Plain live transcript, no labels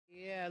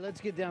right,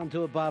 let's get down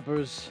to it,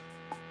 boppers.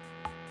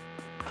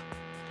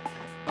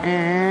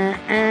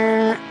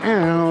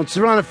 It's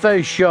the Ron and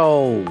Fez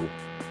Show.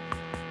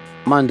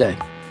 Monday.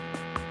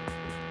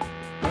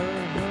 A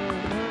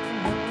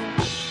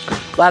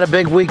lot of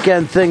big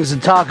weekend things to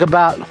talk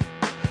about.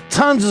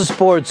 Tons of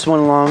sports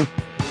went along.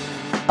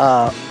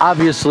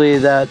 Obviously,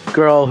 that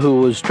girl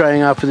who was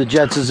trying out for the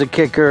Jets as a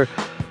kicker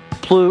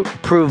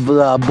proved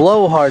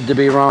blowhard to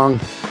be wrong.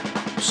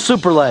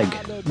 Super leg,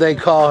 they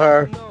call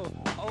her.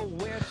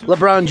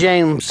 LeBron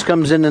James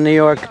comes into New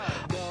York,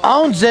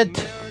 owns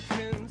it.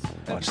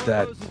 Watch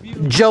that.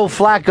 Joe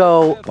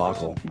Flacco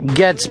Debacle.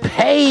 gets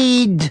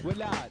paid.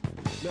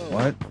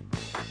 What?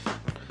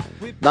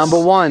 Number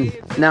one,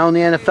 now in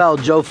the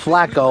NFL, Joe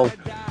Flacco.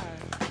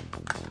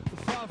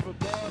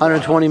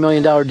 $120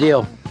 million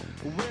deal.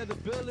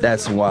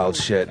 That's wild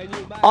shit.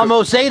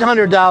 Almost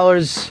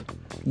 $800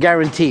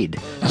 guaranteed.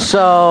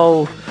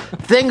 So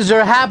things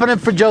are happening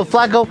for Joe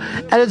Flacco,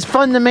 and it's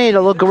fun to me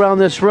to look around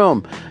this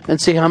room and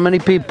see how many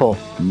people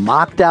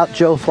mocked out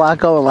Joe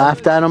Flacco and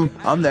laughed at him.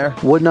 I'm there.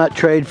 Would not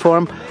trade for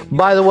him.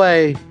 By the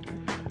way,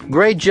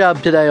 great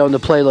job today on the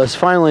playlist.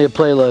 Finally a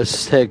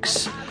playlist,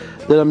 Hicks,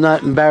 that I'm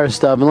not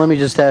embarrassed of. And let me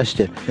just ask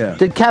you,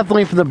 Did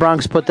Kathleen from the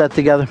Bronx put that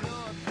together?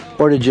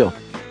 Or did you?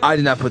 I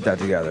did not put that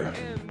together.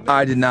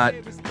 I did not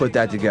put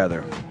that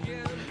together.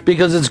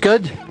 Because it's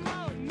good?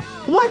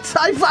 What?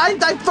 I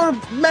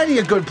thought many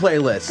a good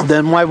playlist.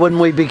 Then why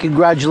wouldn't we be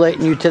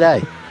congratulating you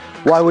today?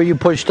 Why were you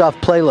pushed off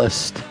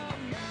playlist?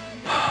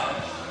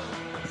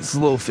 It's a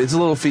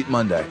little feet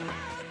Monday.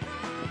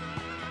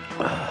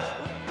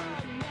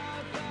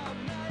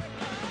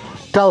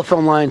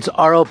 Telephone lines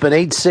are open.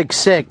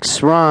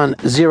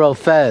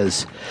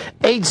 866-RON-0-FEZ.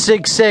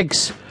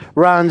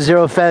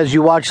 866-RON-0-FEZ.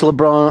 You watched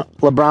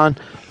LeBron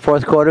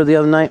fourth quarter the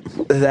other night?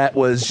 That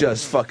was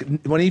just fucking...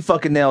 When he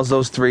fucking nails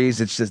those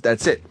threes, it's just...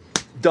 That's it.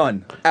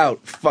 Done. Out.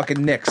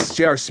 Fucking Knicks.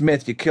 J.R.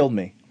 Smith, you killed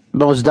me.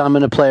 Most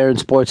dominant player in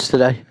sports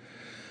today.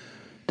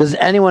 Does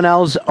anyone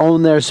else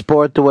own their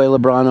sport the way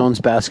LeBron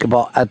owns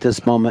basketball at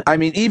this moment? I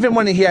mean, even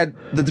when he had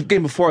the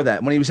game before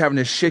that, when he was having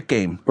his shit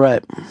game.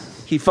 Right.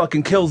 He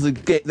fucking kills the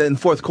game in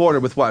fourth quarter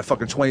with what?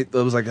 Fucking 20... It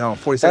was like, 40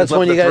 seconds That's left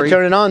when you got to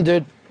turn it on,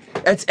 dude.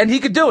 And he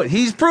could do it.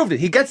 He's proved it.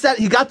 He gets that.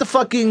 He got that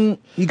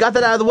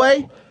out of the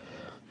way.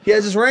 He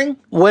has his ring.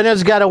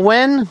 Winner's got to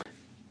win.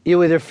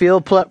 You either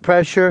feel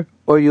pressure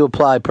or you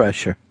apply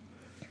pressure.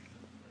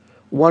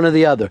 One or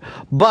the other.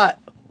 But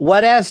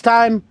wet ass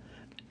time,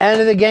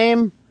 end of the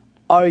game,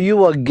 are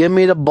you a give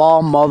me the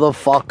ball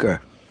motherfucker?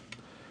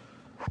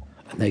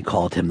 And they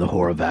called him the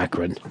whore of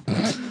Akron.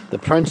 The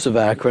Prince of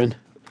Akron.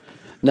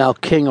 Now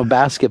king of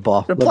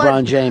basketball,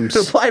 LeBron James.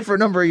 Applied for a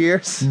number of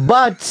years.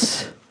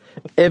 But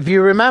if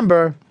you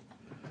remember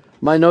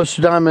my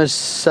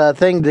Nostradamus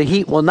thing, the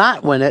Heat will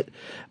not win it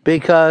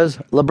because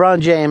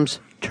LeBron James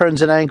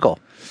turns an ankle.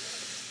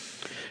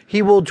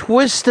 He will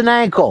twist an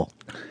ankle.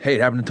 Hey,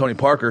 it happened to Tony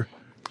Parker.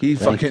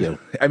 Thank you.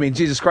 I mean,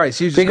 Jesus Christ.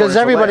 He was just because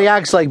everybody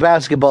acts like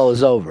basketball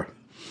is over.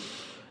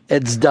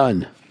 It's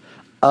done.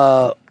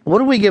 What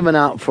are we giving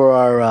out for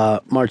our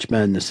March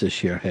Madness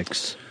this year,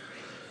 Hicks?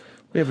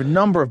 We have a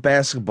number of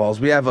basketballs.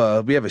 We have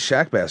a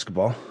Shaq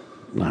basketball.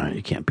 No,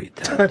 you can't beat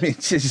that. I mean,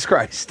 Jesus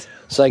Christ.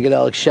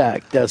 Psychedelic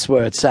Shaq, that's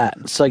where it's at.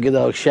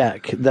 Psychedelic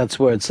Shaq, that's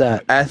where it's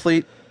at.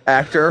 Athlete,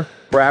 actor,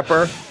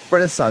 rapper,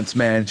 Renaissance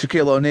man,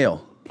 Shaquille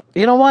O'Neal.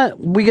 You know what?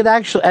 We could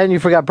actually, and you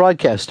forgot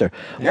broadcaster.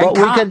 But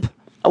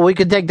we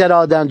could take that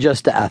all down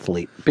just to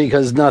athlete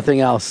because nothing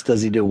else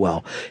does he do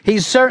well. He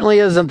certainly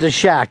isn't the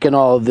Shaq in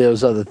all of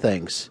those other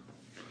things.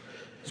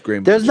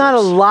 There's not a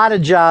lot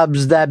of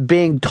jobs that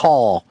being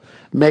tall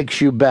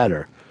makes you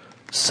better,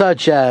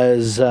 such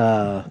as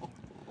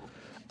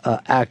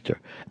actor.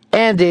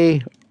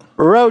 Andy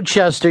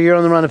Rochester, you're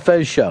on the Ron and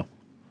Fez Show.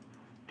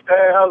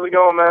 Hey, how's it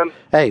going, man?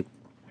 Hey.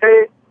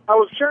 Hey, I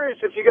was curious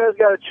if you guys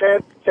got a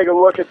chance to take a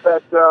look at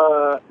that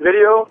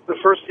video, the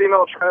first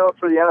female tryout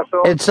for the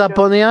NFL. It's up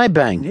on the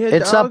iBang. Yeah,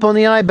 it's dog. up on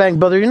the iBang,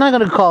 brother. You're not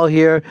going to call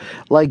here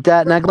like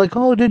that and act like,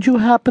 oh, did you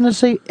happen to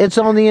see? It's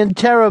on the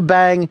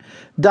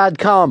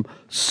interrobang.com.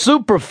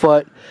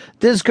 Superfoot.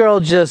 This girl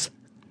just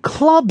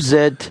clubs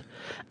it.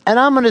 And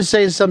I'm going to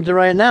say something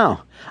right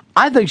now.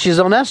 I think she's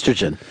on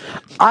estrogen.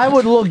 I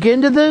would look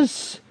into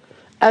this,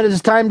 and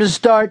it's time to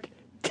start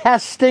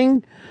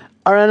testing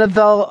our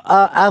NFL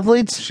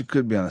athletes. She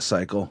could be on a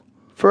cycle.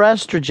 For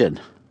estrogen.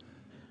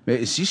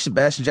 Is she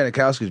Sebastian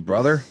Janikowski's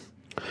brother?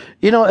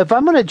 You know, if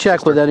I'm going to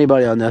check with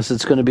anybody on this,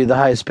 it's going to be the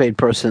highest paid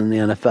person in the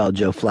NFL,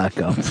 Joe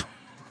Flacco.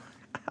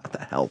 How the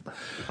hell?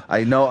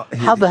 I know.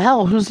 How the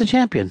hell? Who's the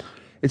champion?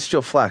 It's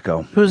Joe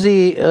Flacco. Who's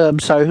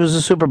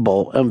the Super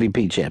Bowl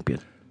MVP champion?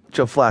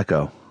 Joe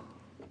Flacco.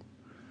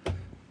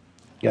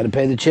 Got to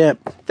pay the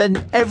champ. Then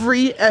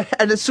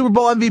and the Super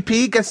Bowl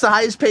MVP gets the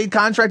highest paid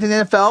contract in the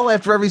NFL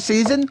after every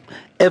season?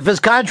 If his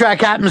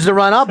contract happens to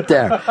run up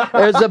there.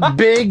 There's a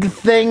big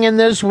thing in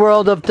this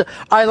world of... all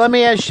right, let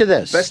me ask you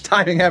this. Best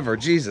timing ever.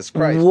 Jesus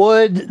Christ.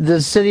 Would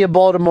the city of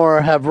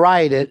Baltimore have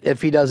rioted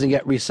if he doesn't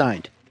get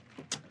re-signed?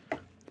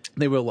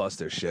 They will have lost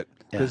their shit.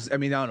 Because, Yeah. I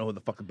mean, I don't know who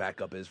the fucking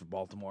backup is for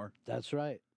Baltimore. That's right.